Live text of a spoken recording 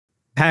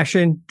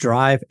Passion,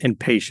 drive, and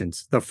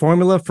patience. The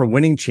formula for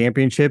winning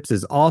championships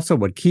is also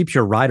what keeps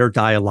your ride or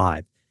die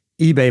alive.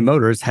 eBay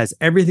Motors has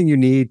everything you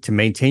need to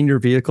maintain your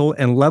vehicle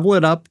and level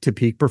it up to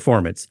peak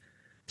performance.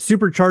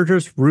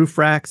 Superchargers, roof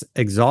racks,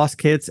 exhaust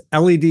kits,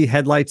 LED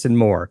headlights, and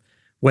more.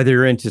 Whether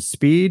you're into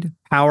speed,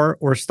 power,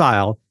 or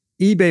style,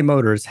 eBay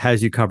Motors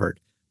has you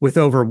covered. With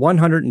over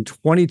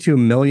 122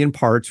 million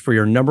parts for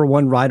your number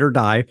one ride or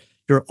die,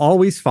 you'll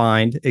always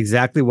find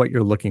exactly what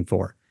you're looking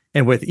for.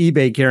 And with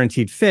eBay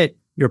Guaranteed Fit,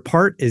 your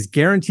part is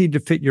guaranteed to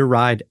fit your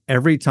ride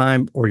every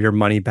time or your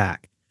money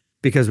back.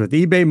 Because with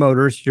eBay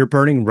Motors, you're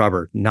burning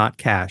rubber, not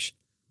cash.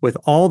 With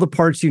all the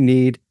parts you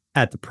need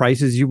at the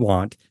prices you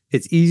want,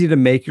 it's easy to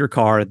make your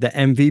car the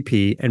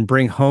MVP and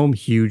bring home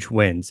huge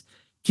wins.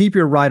 Keep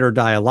your ride or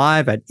die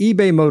alive at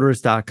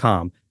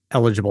ebaymotors.com.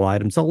 Eligible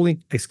items only.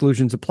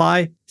 Exclusions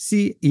apply.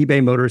 See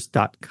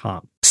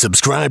ebaymotors.com.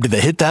 Subscribe to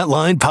the Hit That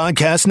Line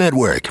Podcast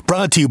Network,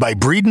 brought to you by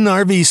Breeden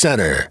RV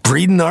Center.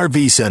 Breeden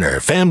RV Center,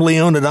 family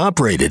owned and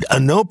operated, a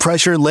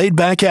no-pressure,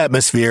 laid-back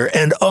atmosphere,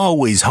 and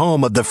always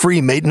home of the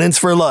free maintenance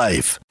for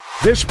life.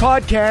 This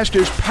podcast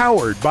is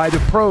powered by the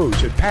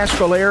pros at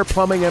Paschal Air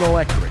Plumbing and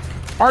Electric.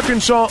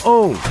 Arkansas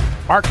owned,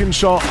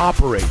 Arkansas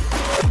operated.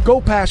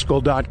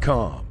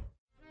 GoPaschal.com.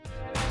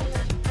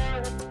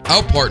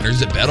 Our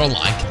partners at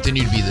BetOnline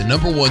continue to be the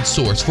number one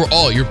source for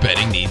all your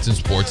betting needs and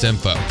sports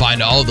info.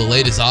 Find all of the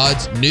latest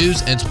odds,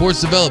 news, and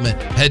sports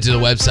development. Head to the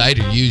website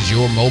or use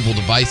your mobile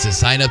device to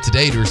sign up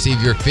today to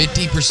receive your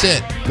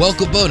 50%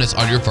 welcome bonus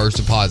on your first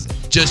deposit.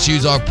 Just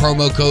use our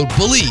promo code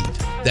BELIEVE,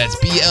 that's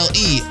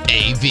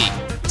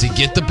BLEAV, to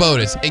get the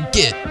bonus and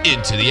get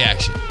into the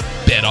action.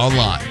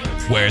 BetOnline,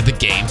 where the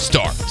game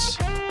starts.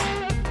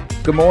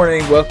 Good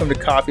morning. Welcome to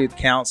Coffee with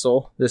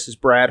Counsel. This is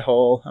Brad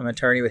Hull. I'm an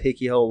attorney with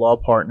Hickey Hull Law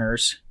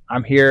Partners.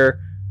 I'm here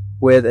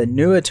with a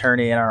new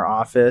attorney in our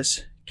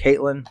office,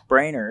 Caitlin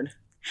Brainerd.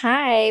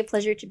 Hi,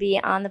 pleasure to be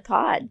on the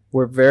pod.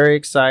 We're very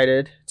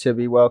excited to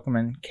be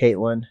welcoming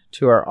Caitlin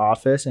to our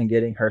office and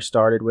getting her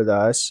started with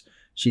us.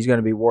 She's going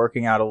to be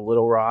working out of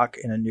Little Rock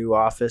in a new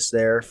office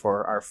there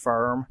for our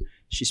firm.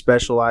 She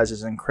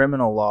specializes in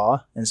criminal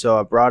law, and so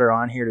I brought her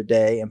on here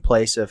today in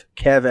place of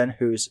Kevin,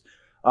 who's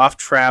off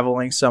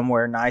traveling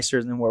somewhere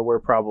nicer than where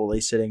we're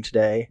probably sitting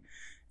today.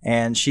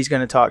 And she's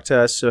going to talk to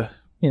us,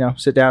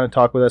 sit down and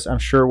talk with us. I'm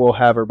sure we'll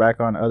have her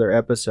back on other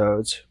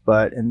episodes,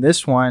 but in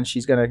this one,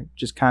 she's going to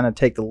just kind of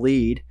take the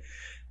lead.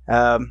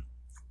 What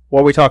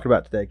are we talking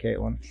about today,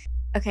 Caitlin?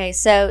 Okay,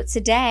 so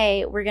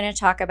today we're going to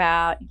talk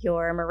about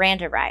your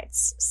Miranda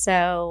rights.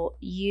 So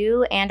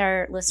you and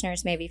our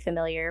listeners may be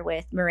familiar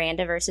with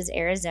Miranda versus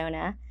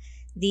Arizona.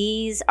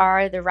 These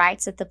are the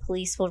rights that the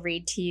police will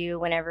read to you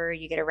whenever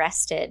you get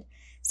arrested.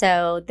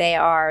 So they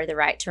are the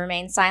right to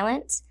remain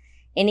silent.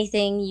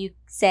 Anything you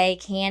say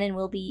can and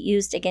will be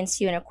used against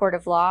you in a court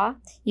of law.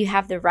 You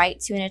have the right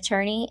to an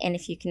attorney, and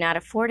if you cannot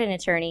afford an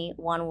attorney,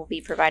 one will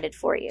be provided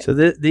for you. So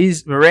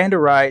these Miranda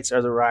rights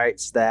are the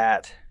rights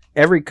that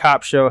every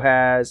cop show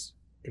has.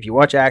 If you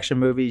watch action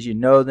movies, you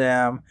know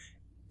them,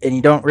 and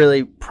you don't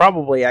really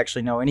probably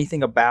actually know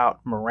anything about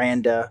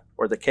Miranda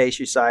or the case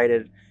you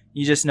cited.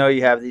 You just know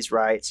you have these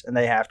rights, and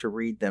they have to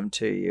read them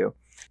to you.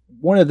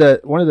 One of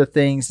the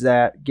things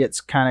that gets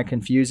kind of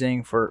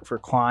confusing for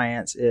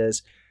clients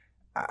is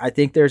I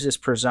think there's this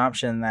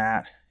presumption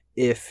that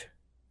if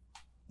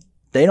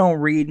they don't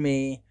read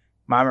me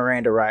my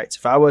Miranda rights,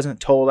 if I wasn't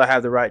told I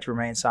have the right to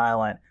remain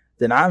silent,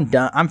 then I'm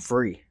done. I'm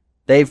free.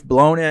 They've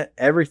blown it.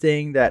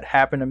 Everything that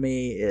happened to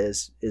me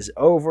is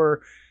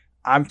over.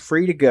 I'm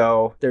free to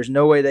go. There's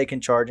no way they can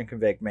charge and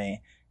convict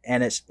me.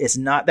 And it's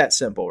not that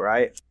simple,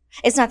 right?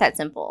 It's not that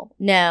simple.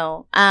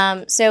 No.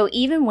 So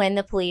even when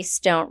the police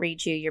don't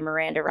read you your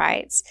Miranda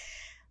rights,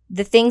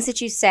 the things that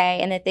you say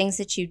and the things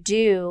that you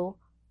do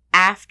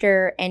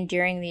after and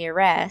during the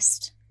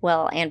arrest,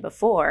 well, and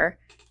before,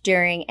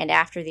 during and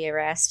after the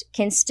arrest,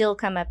 can still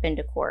come up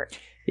into court.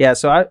 Yeah,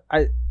 so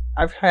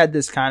I've had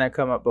this kind of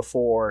come up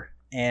before,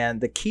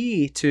 and the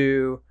key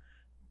to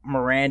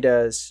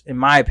Miranda's, in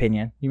my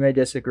opinion, you may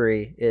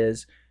disagree,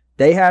 is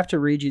they have to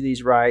read you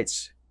these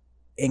rights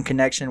in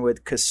connection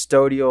with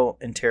custodial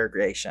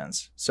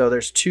interrogations. So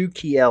there's two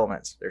key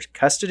elements. There's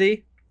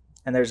custody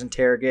and there's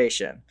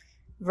interrogation.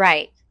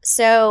 Right.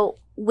 So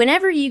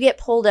whenever you get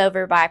pulled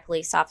over by a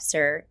police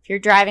officer, if you're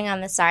driving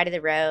on the side of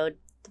the road,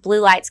 the blue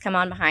lights come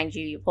on behind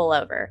you, you pull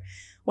over.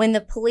 When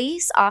the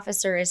police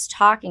officer is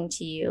talking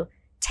to you,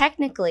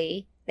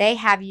 technically they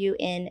have you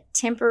in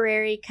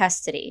temporary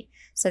custody.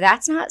 So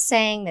that's not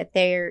saying that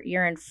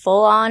you're in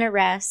full-on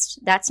arrest.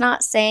 That's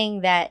not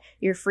saying that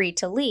you're free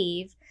to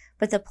leave,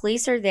 but the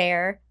police are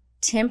there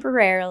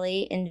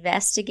temporarily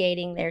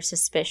investigating their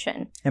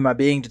suspicion. Am I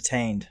being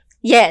detained?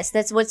 Yes,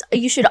 that's what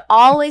you should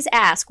always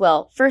ask.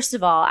 Well, first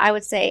of all, I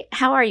would say,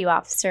 how are you,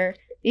 officer?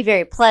 Be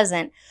very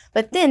pleasant.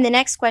 But then the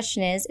next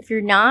question is, if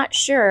you're not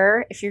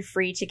sure if you're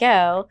free to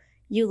go,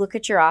 you look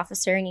at your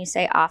officer and you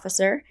say,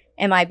 officer,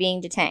 am I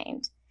being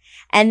detained?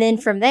 And then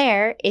from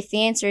there, if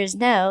the answer is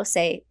no,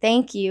 say,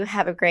 thank you,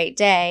 have a great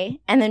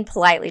day, and then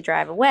politely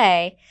drive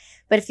away.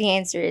 But if the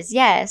answer is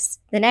yes,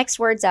 the next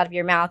words out of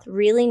your mouth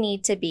really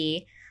need to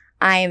be,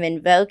 I am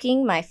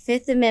invoking my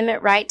Fifth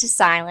Amendment right to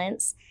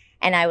silence,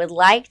 and I would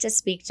like to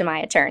speak to my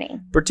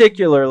attorney.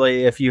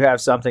 Particularly if you have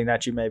something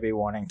that you may be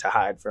wanting to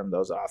hide from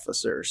those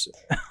officers.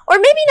 Or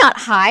maybe not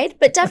hide,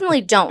 but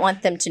definitely don't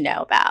want them to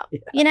know about,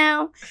 you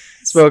know?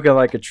 Spoken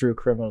like a true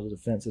criminal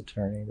defense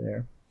attorney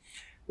there.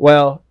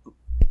 Well,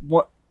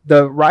 what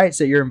the rights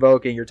that you're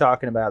invoking, you're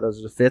talking about, those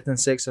are the Fifth and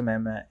Sixth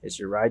Amendment. It's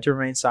your right to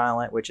remain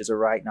silent, which is a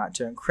right not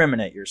to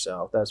incriminate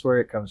yourself. That's where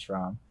it comes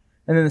from.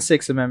 And then the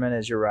Sixth Amendment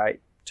is your right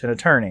to an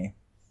attorney.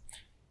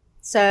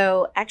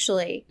 So,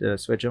 actually, Did I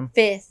switch them?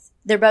 Fifth,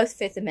 they're both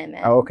Fifth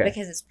Amendment. Oh, okay.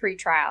 Because it's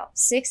pre-trial.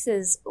 Sixth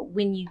is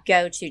when you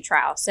go to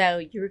trial. So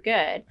you're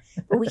good.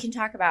 But we can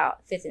talk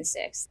about Fifth and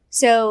Sixth.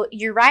 So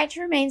your right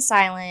to remain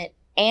silent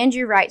and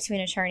your right to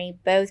an attorney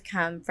both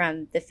come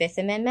from the Fifth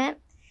Amendment.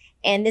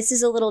 And this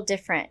is a little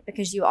different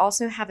because you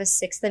also have a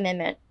Sixth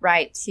Amendment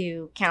right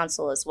to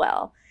counsel as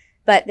well.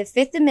 But the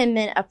Fifth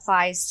Amendment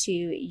applies to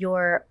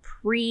your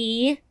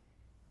pre-trial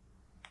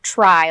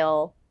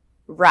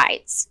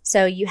rights.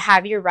 So you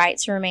have your right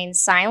to remain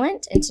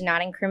silent and to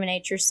not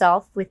incriminate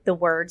yourself with the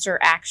words or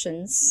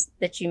actions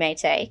that you may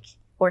take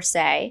or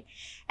say.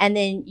 And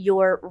then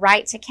your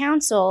right to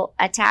counsel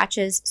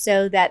attaches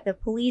so that the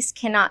police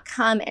cannot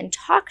come and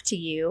talk to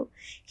you,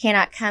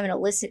 cannot come and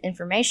elicit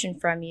information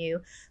from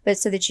you, but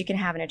so that you can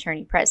have an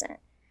attorney present.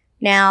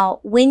 Now,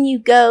 when you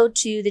go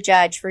to the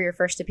judge for your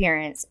first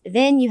appearance,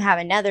 then you have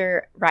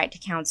another right to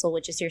counsel,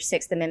 which is your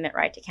Sixth Amendment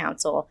right to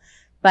counsel.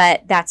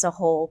 But that's a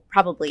whole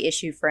probably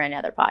issue for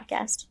another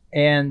podcast.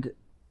 And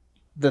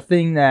the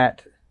thing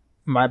that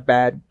my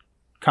bad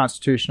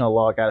constitutional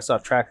law got us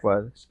off track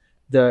was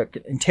the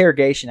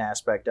interrogation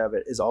aspect of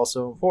it is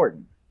also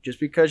important. Just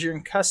because you're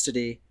in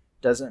custody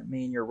doesn't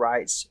mean your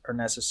rights are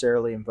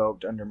necessarily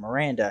invoked under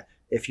Miranda.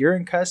 If you're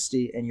in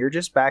custody and you're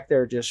just back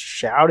there just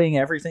shouting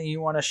everything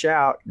you want to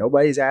shout,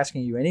 nobody's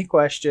asking you any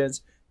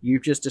questions,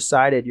 you've just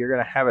decided you're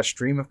going to have a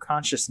stream of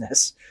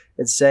consciousness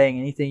and saying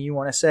anything you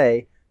want to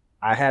say.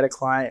 I had a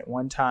client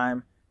one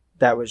time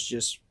that was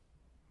just,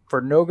 for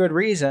no good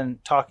reason,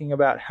 talking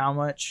about how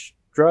much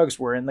drugs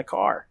were in the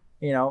car,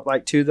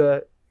 like to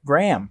the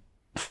gram.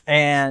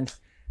 And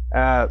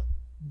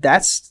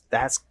that's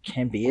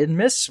can be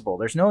admissible.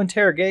 There's no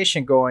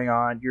interrogation going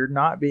on. You're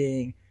not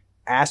being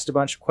asked a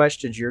bunch of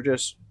questions. You're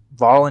just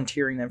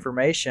volunteering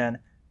information.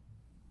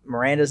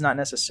 Miranda's not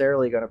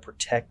necessarily going to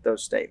protect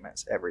those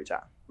statements every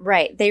time.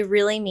 Right. They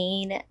really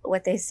mean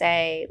what they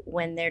say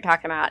when they're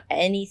talking about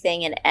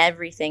anything and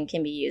everything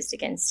can be used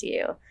against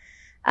you.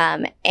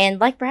 And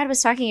like Brad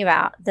was talking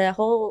about, the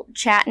whole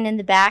chatting in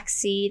the back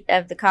seat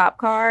of the cop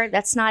car,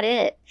 that's not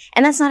it.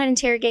 And that's not an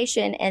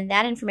interrogation, and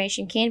that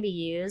information can be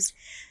used.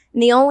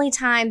 And the only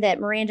time that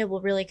Miranda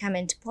will really come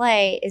into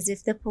play is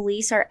if the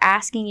police are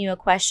asking you a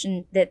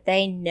question that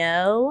they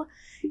know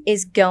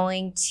is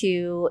going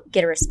to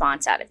get a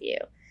response out of you.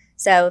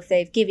 So if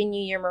they've given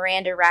you your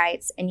Miranda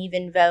rights and you've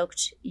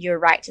invoked your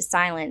right to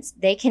silence,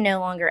 they can no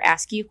longer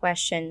ask you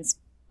questions,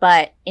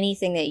 but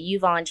anything that you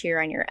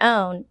volunteer on your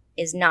own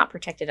is not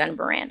protected under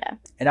Miranda.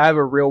 And I have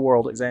a real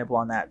world example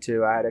on that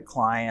too. I had a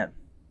client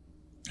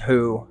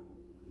who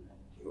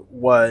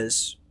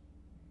was,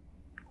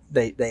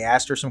 they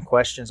asked her some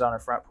questions on her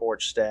front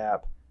porch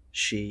step.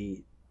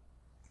 She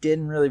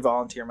didn't really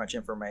volunteer much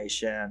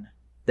information.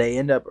 They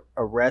end up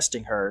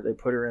arresting her. They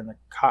put her in the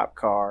cop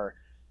car.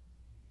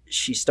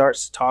 She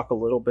starts to talk a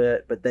little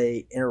bit, but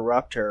they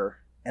interrupt her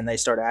and they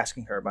start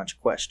asking her a bunch of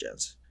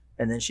questions.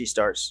 And then she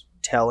starts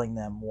telling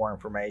them more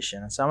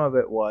information. And some of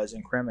it was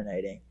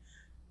incriminating.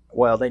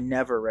 Well, they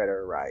never read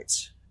her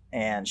rights.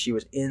 And she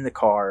was in the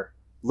car,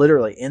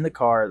 literally in the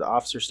car, the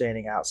officer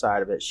standing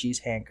outside of it. She's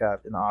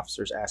handcuffed and the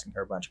officer's asking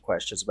her a bunch of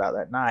questions about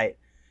that night.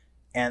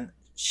 And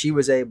she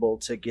was able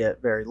to get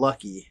very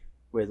lucky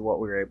with what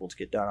we were able to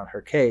get done on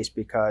her case,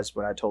 because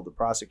when I told the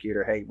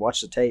prosecutor, hey,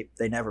 watch the tape,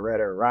 they never read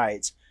her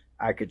rights,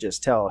 I could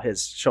just tell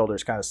his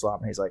shoulders kind of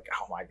slumped. And he's like,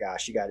 oh my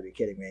gosh, you got to be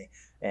kidding me.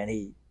 And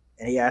he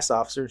asked the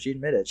officer, and she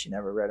admitted she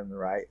never read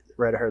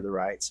her the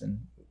rights. And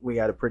we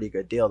got a pretty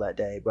good deal that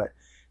day. But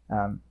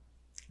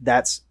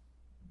that's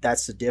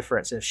the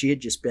difference. If she had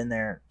just been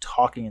there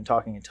talking and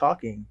talking and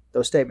talking,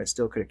 those statements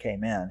still could have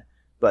came in.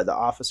 But the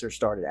officer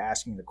started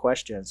asking the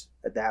questions.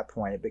 At that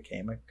point, it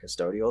became a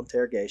custodial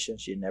interrogation.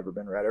 She had never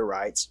been read her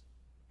rights,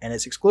 and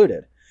it's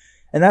excluded.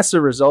 And that's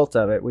the result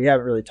of it. We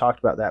haven't really talked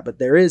about that, but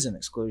there is an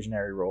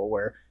exclusionary rule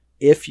where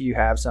if you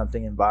have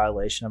something in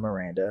violation of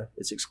Miranda,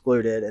 it's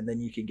excluded. And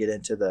then you can get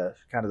into the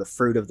kind of the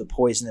fruit of the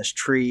poisonous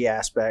tree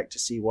aspect to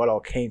see what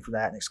all came from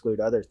that and exclude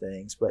other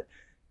things. But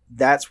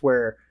that's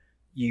where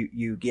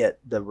you get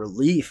the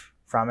relief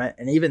from it.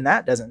 And even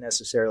that doesn't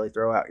necessarily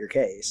throw out your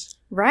case.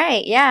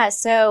 Right. Yeah.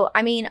 So,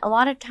 I mean, a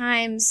lot of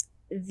times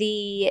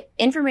the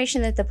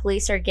information that the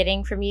police are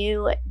getting from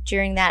you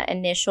during that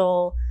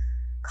initial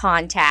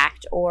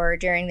contact or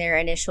during their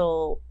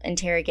initial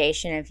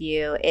interrogation of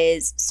you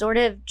is sort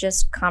of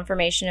just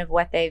confirmation of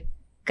what they've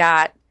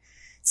got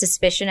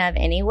suspicion of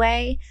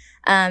anyway.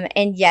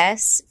 And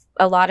yes,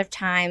 a lot of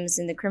times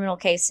in the criminal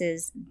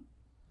cases,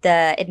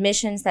 the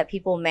admissions that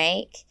people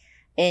make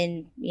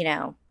in,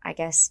 I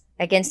guess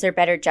against their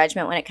better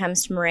judgment when it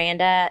comes to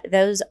Miranda,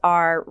 those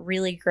are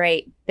really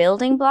great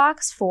building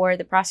blocks for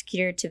the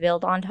prosecutor to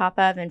build on top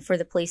of and for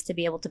the police to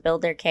be able to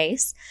build their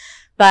case.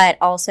 But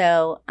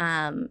also,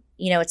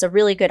 it's a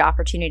really good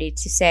opportunity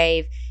to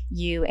save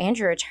you and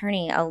your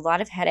attorney a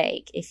lot of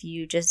headache if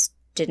you just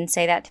didn't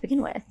say that to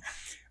begin with.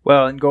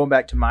 Well, and going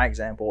back to my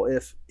example,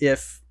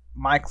 if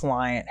my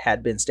client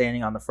had been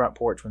standing on the front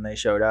porch when they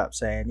showed up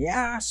saying,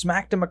 yeah, I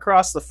smacked him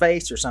across the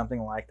face or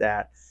something like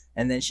that,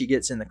 and then she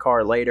gets in the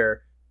car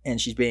later and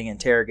she's being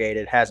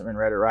interrogated, hasn't been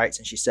read her rights,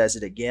 and she says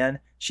it again,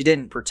 she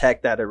didn't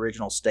protect that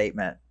original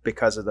statement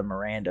because of the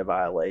Miranda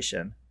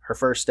violation. Her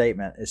first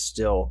statement is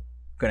still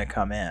going to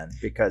come in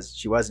because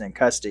she wasn't in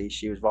custody.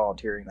 She was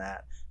volunteering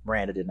that.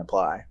 Miranda didn't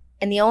apply.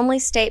 And the only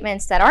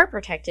statements that are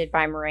protected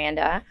by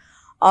Miranda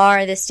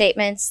are the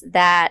statements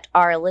that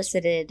are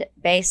elicited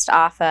based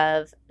off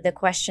of the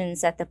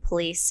questions that the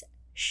police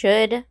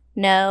should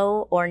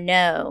know or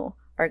know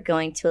are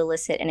going to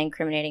elicit an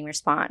incriminating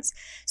response.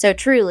 So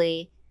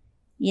truly,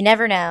 you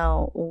never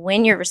know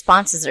when your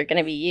responses are going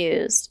to be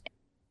used.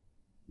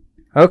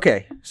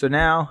 Okay, so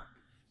now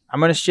I'm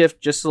going to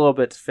shift just a little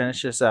bit to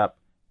finish this up.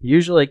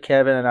 Usually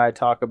Kevin and I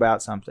talk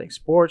about something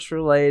sports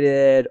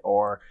related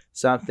or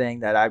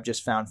something that I've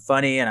just found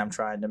funny and I'm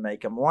trying to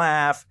make him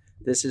laugh.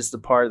 This is the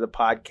part of the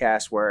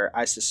podcast where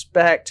I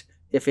suspect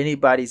if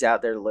anybody's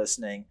out there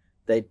listening,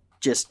 they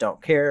just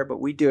don't care, but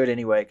we do it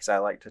anyway because I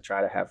like to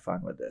try to have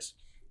fun with this.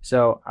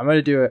 So I'm going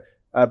to do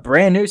a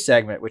brand new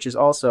segment, which is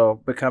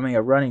also becoming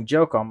a running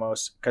joke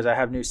almost because I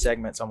have new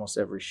segments almost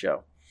every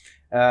show.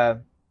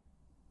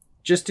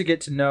 Just to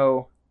get to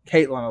know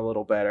Caitlin a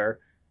little better,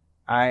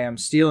 I am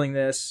stealing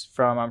this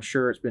from, I'm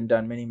sure it's been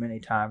done many, many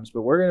times,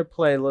 but we're going to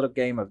play a little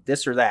game of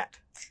this or that.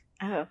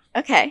 Oh,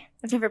 okay.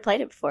 I've never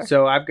played it before.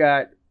 So I've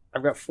got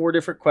 4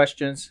 different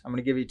questions. I'm going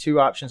to give you 2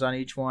 options on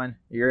each one.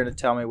 You're going to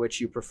tell me which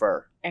you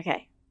prefer.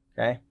 Okay.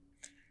 Okay.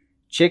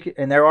 Chicken,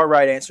 and there are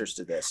right answers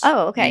to this.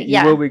 Oh, okay.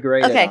 You will be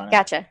great Okay, on it.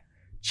 gotcha.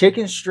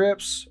 Chicken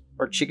strips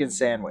or chicken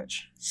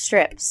sandwich?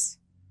 Strips.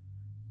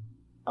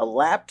 A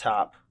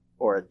laptop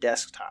or a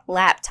desktop?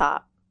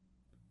 Laptop.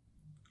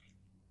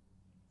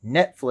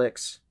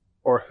 Netflix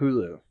or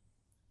Hulu?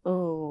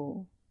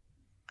 Ooh.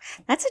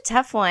 That's a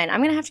tough one. I'm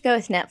going to have to go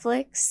with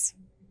Netflix.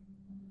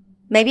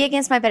 Maybe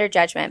against my better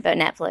judgment, but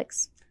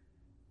Netflix.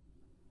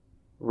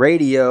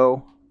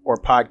 Radio or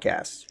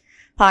podcast?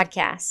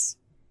 Podcasts.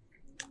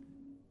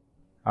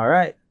 All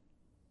right.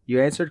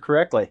 You answered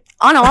correctly.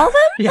 On all of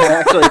them? Yeah,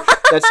 actually,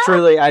 that's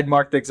truly, I'd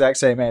marked the exact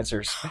same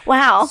answers.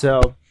 Wow.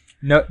 So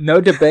no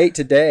debate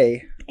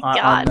today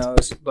on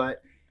those,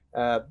 but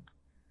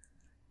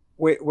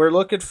we're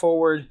looking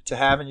forward to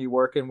having you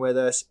working with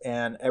us,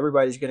 and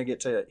everybody's going to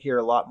get to hear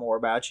a lot more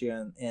about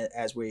you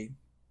as we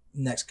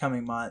next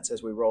coming months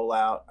as we roll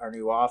out our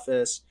new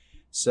office.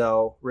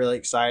 So really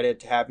excited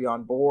to have you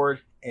on board,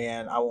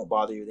 and I won't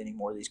bother you with any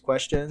more of these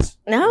questions.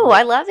 No,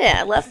 I love it.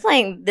 I love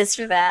playing this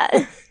or that.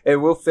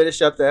 And we'll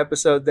finish up the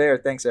episode there.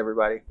 Thanks,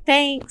 everybody.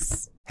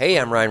 Thanks. Hey,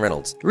 I'm Ryan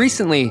Reynolds.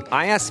 Recently,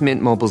 I asked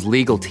Mint Mobile's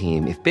legal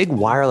team if big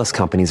wireless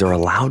companies are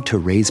allowed to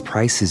raise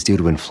prices due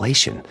to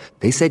inflation.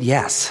 They said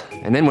yes.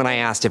 And then when I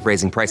asked if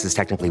raising prices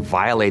technically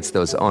violates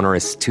those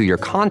onerous 2-year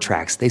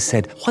contracts, they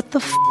said, "What the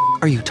f***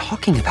 are you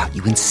talking about,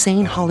 you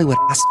insane Hollywood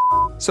ass?"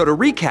 So to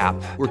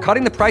recap, we're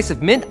cutting the price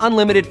of Mint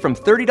Unlimited from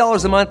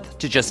 $30 a month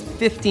to just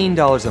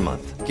 $15 a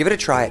month. Give it a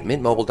try at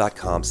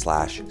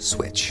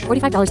mintmobile.com/switch.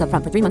 $45 up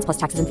front for 3 months plus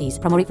taxes and fees.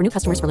 Promo rate for new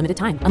customers for limited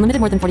time. Unlimited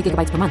more than 40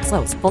 gigabytes per month.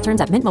 Slows full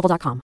terms at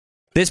mintmobile.com.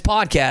 This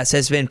podcast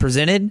has been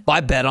presented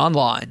by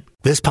BetOnline.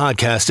 This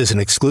podcast is an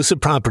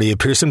exclusive property of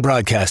Pearson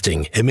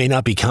Broadcasting. It may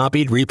not be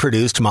copied,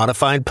 reproduced,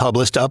 modified,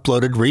 published,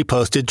 uploaded,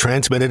 reposted,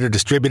 transmitted, or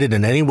distributed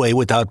in any way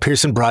without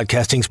Pearson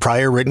Broadcasting's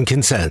prior written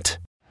consent.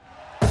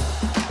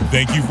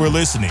 Thank you for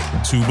listening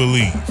to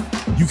Believe.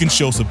 You can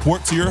show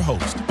support to your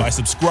host by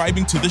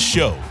subscribing to the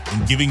show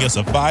and giving us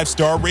a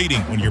 5-star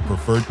rating on your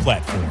preferred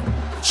platform.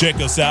 Check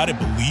us out at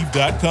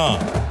Believe.com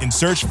and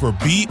search for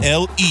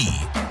BLEAV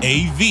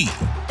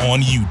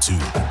on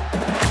YouTube.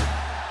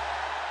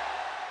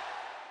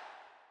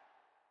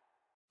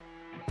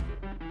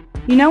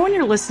 You know when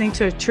you're listening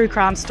to a true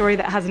crime story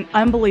that has an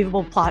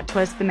unbelievable plot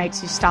twist that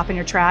makes you stop in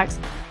your tracks?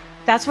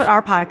 That's what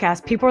our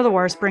podcast, People Are the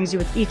Worst, brings you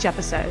with each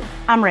episode.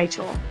 I'm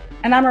Rachel.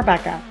 And I'm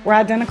Rebecca. We're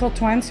identical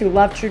twins who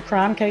love true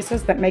crime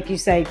cases that make you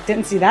say,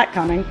 didn't see that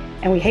coming,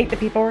 and we hate the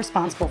people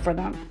responsible for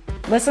them.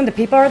 Listen to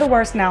People Are the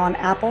Worst now on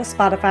Apple,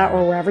 Spotify,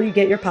 or wherever you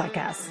get your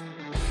podcasts.